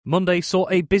Monday saw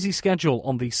a busy schedule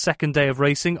on the second day of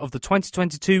racing of the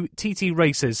 2022 TT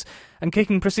races, and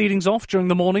kicking proceedings off during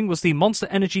the morning was the Monster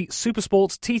Energy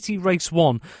Supersport TT Race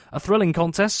 1. A thrilling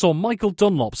contest saw Michael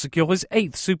Dunlop secure his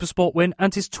 8th Supersport win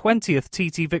and his 20th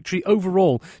TT victory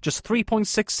overall, just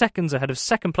 3.6 seconds ahead of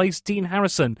second place Dean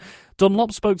Harrison.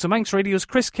 Dunlop spoke to Manx Radio's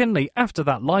Chris Kinley after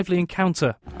that lively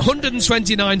encounter.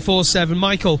 129.47,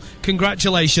 Michael,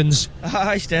 congratulations.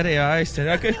 Aye, steady.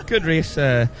 Good race.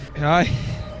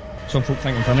 Some folk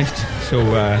think I'm finished, so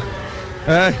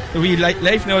the wee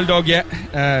life in the old dog yet.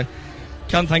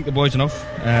 Can't thank the boys enough.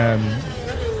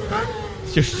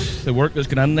 It's just the work that's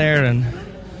gone in there, and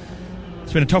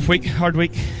it's been a tough week, hard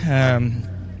week. We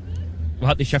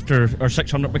had to shift our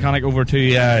 600 mechanic over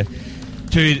to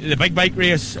the big bike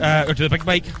race, or to the big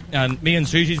bike, and me and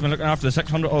Susie's been looking after the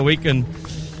 600 all week, and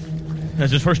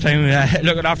it's his first time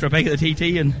looking after a bike at the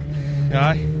TT, and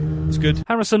it's good.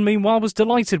 Harrison, meanwhile, was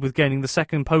delighted with gaining the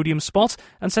second podium spot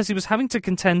and says he was having to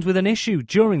contend with an issue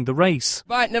during the race.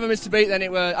 Right, never missed a beat then, it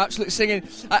were absolutely singing.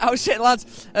 I was saying,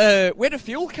 lads, we had a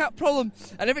fuel cap problem,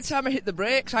 and every time I hit the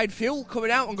brakes I had fuel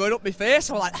coming out and going up my face.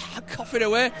 I was like, coughing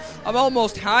away. I'm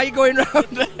almost high going round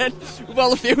then with all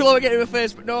the fuel I was getting in my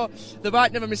face, but no, the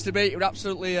bike never missed a beat. It was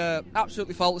absolutely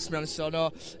faultless, to be honest, so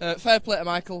no, fair play to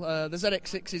Michael. The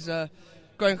ZX6 is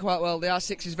going quite well. The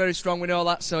R6 is very strong, we know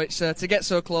that, so it's to get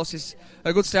so close is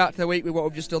a good start to the week with what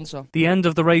we've just done. So the end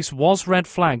of the race was red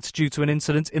flagged due to an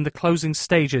incident in the closing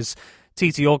stages.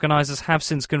 TT organisers have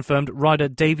since confirmed rider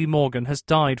Davy Morgan has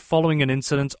died following an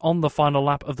incident on the final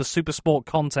lap of the Supersport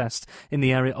contest in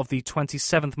the area of the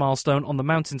 27th milestone on the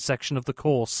mountain section of the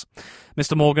course.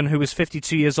 Mr Morgan, who is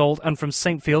 52 years old and from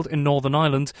Saintfield in Northern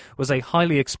Ireland, was a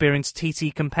highly experienced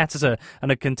TT competitor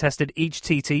and had contested each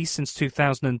TT since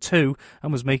 2002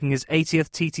 and was making his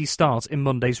 80th TT start in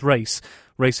Monday's race.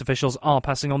 Race officials are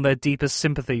passing on their deepest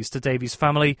sympathies to Davy's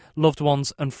family, loved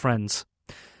ones and friends.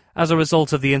 As a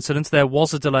result of the incident, there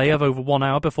was a delay of over 1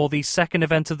 hour before the second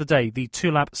event of the day, the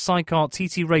two-lap Sidecar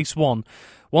TT Race 1.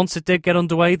 Once it did get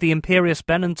underway, the imperious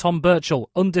Ben and Tom Birchall,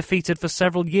 undefeated for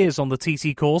several years on the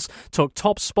TT course, took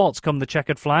top spots come the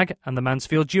checkered flag, and the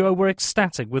Mansfield duo were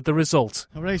ecstatic with the result.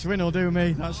 A race win will do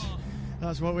me,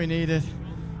 that's what we needed.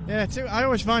 Yeah, I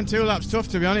always find two laps tough,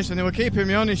 to be honest, and they were keeping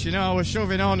me honest, you know. I was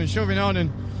shoving on, and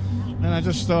then I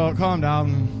just thought, calm down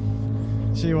and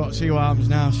see what happens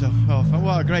now. So,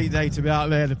 what a great day to be out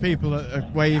there. The people are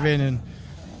waving and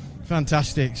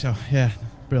fantastic. So, yeah,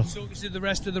 brilliant. So, the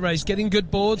rest of the race, getting good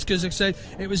boards, because like I said,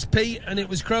 it was Pete and it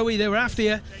was Crowe. They were after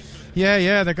you.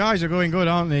 Yeah, the guys are going good,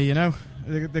 aren't they? You know,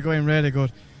 they're going really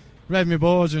good. Read my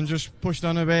boards and just pushed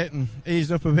on a bit and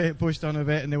eased up a bit, pushed on a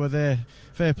bit, and they were there.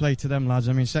 Fair play to them lads.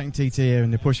 I mean, second TT here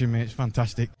and they're pushing me. It's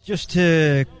fantastic. Just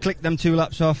to click them 2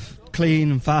 laps off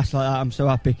clean and fast like that, I'm so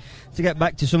happy. To get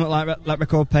back to something like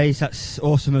record pace, that's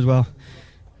awesome as well.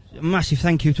 A massive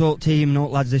thank you to all the team and all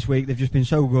the lads this week. They've just been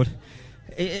so good.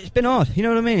 It's been hard, you know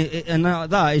what I mean? And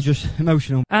that is just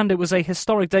emotional. And it was a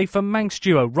historic day for Manx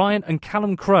duo Ryan and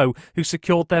Callum Crowe, who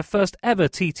secured their first ever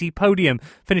TT podium,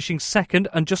 finishing second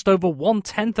and just over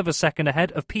 1/10 of a second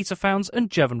ahead of Peter Founds and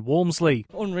Jevon Walmsley.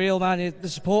 Unreal, man. The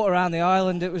support around the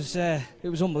island, it was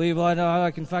unbelievable. I know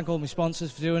I can thank all my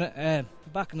sponsors for doing it. For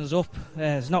backing us up.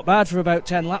 It's not bad for about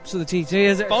 10 laps of the TT,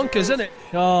 is it? Bonkers, isn't it?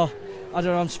 Oh, I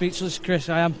don't know, I'm speechless, Chris,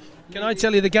 I am. Can I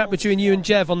tell you the gap between you and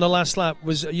Jev on the last lap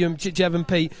was you and Jev and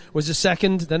Pete was a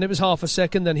second, then it was half a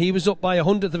second, then he was up by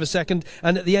 100th of a second,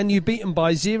 and at the end you beat him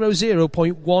by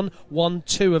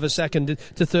 0.112 of a second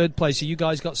to third place, so you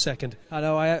guys got second. I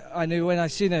know, I knew when I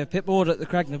seen a pit board at the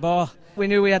Craigna Bar, we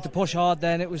knew we had to push hard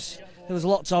then. There was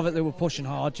lots of it that were pushing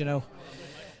hard, you know.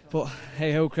 But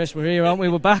hey ho, Chris, we're here, aren't we?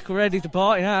 We're back, we're ready to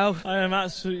party now. I am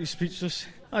absolutely speechless.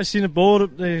 I seen a board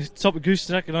up the top of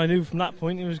Gooseneck and I knew from that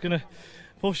point he was going to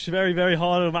push very, very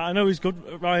hard. I know he's good.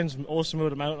 Ryan's awesome over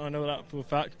the mountain. I know that for a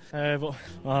fact. But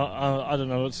I don't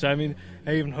know what to say. I mean,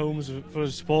 Haven Homes for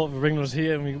the support for bringing us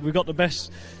here. I mean, we've got the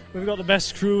best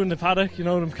crew in the paddock. You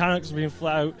know, the mechanics have been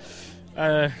flat out.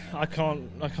 I can't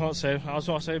say. I just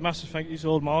want to say a massive thank you to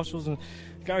all the marshals and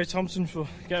Gary Thompson for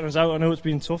getting us out. I know it's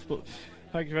been tough, but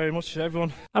thank you very much to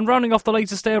everyone. And rounding off the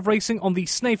latest day of racing on the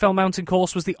Snaefell Mountain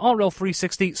course was the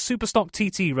RL360 Superstock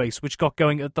TT race, which got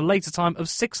going at the later time of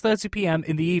 6:30pm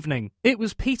in the evening. It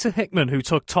was Peter Hickman who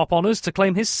took top honours to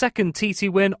claim his second TT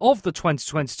win of the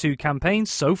 2022 campaign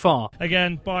so far.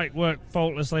 Again, bike worked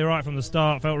faultlessly right from the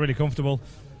start, felt really comfortable.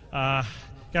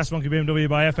 Gas Monkey BMW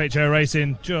by FHO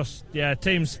Racing,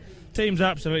 team's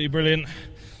absolutely brilliant.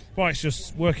 Bike's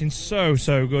just working so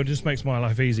good, just makes my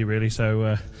life easy really.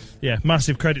 So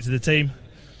massive credit to the team.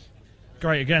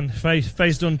 Great again.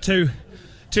 Faye's done two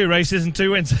 2 races and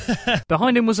 2 wins.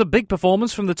 Behind him was a big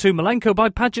performance from the two Malenko by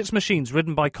Paget's machines,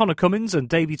 ridden by Connor Cummins and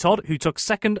Davey Todd, who took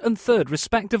 2nd and 3rd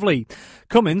respectively.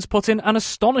 Cummins put in an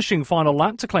astonishing final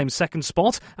lap to claim 2nd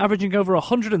spot, averaging over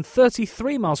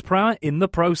 133 miles per hour in the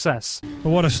process. But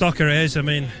what a stocker it is. I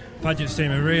mean, Paget's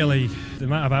team are really, the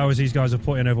amount of hours these guys have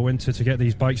put in over winter to get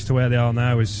these bikes to where they are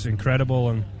now is incredible.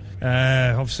 And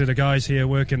obviously the guys here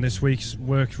working this week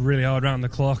worked really hard around the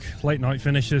clock, late night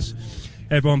finishes.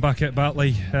 Everyone back at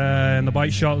Batley in the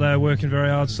bike shop there working very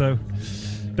hard, so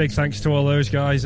big thanks to all those guys.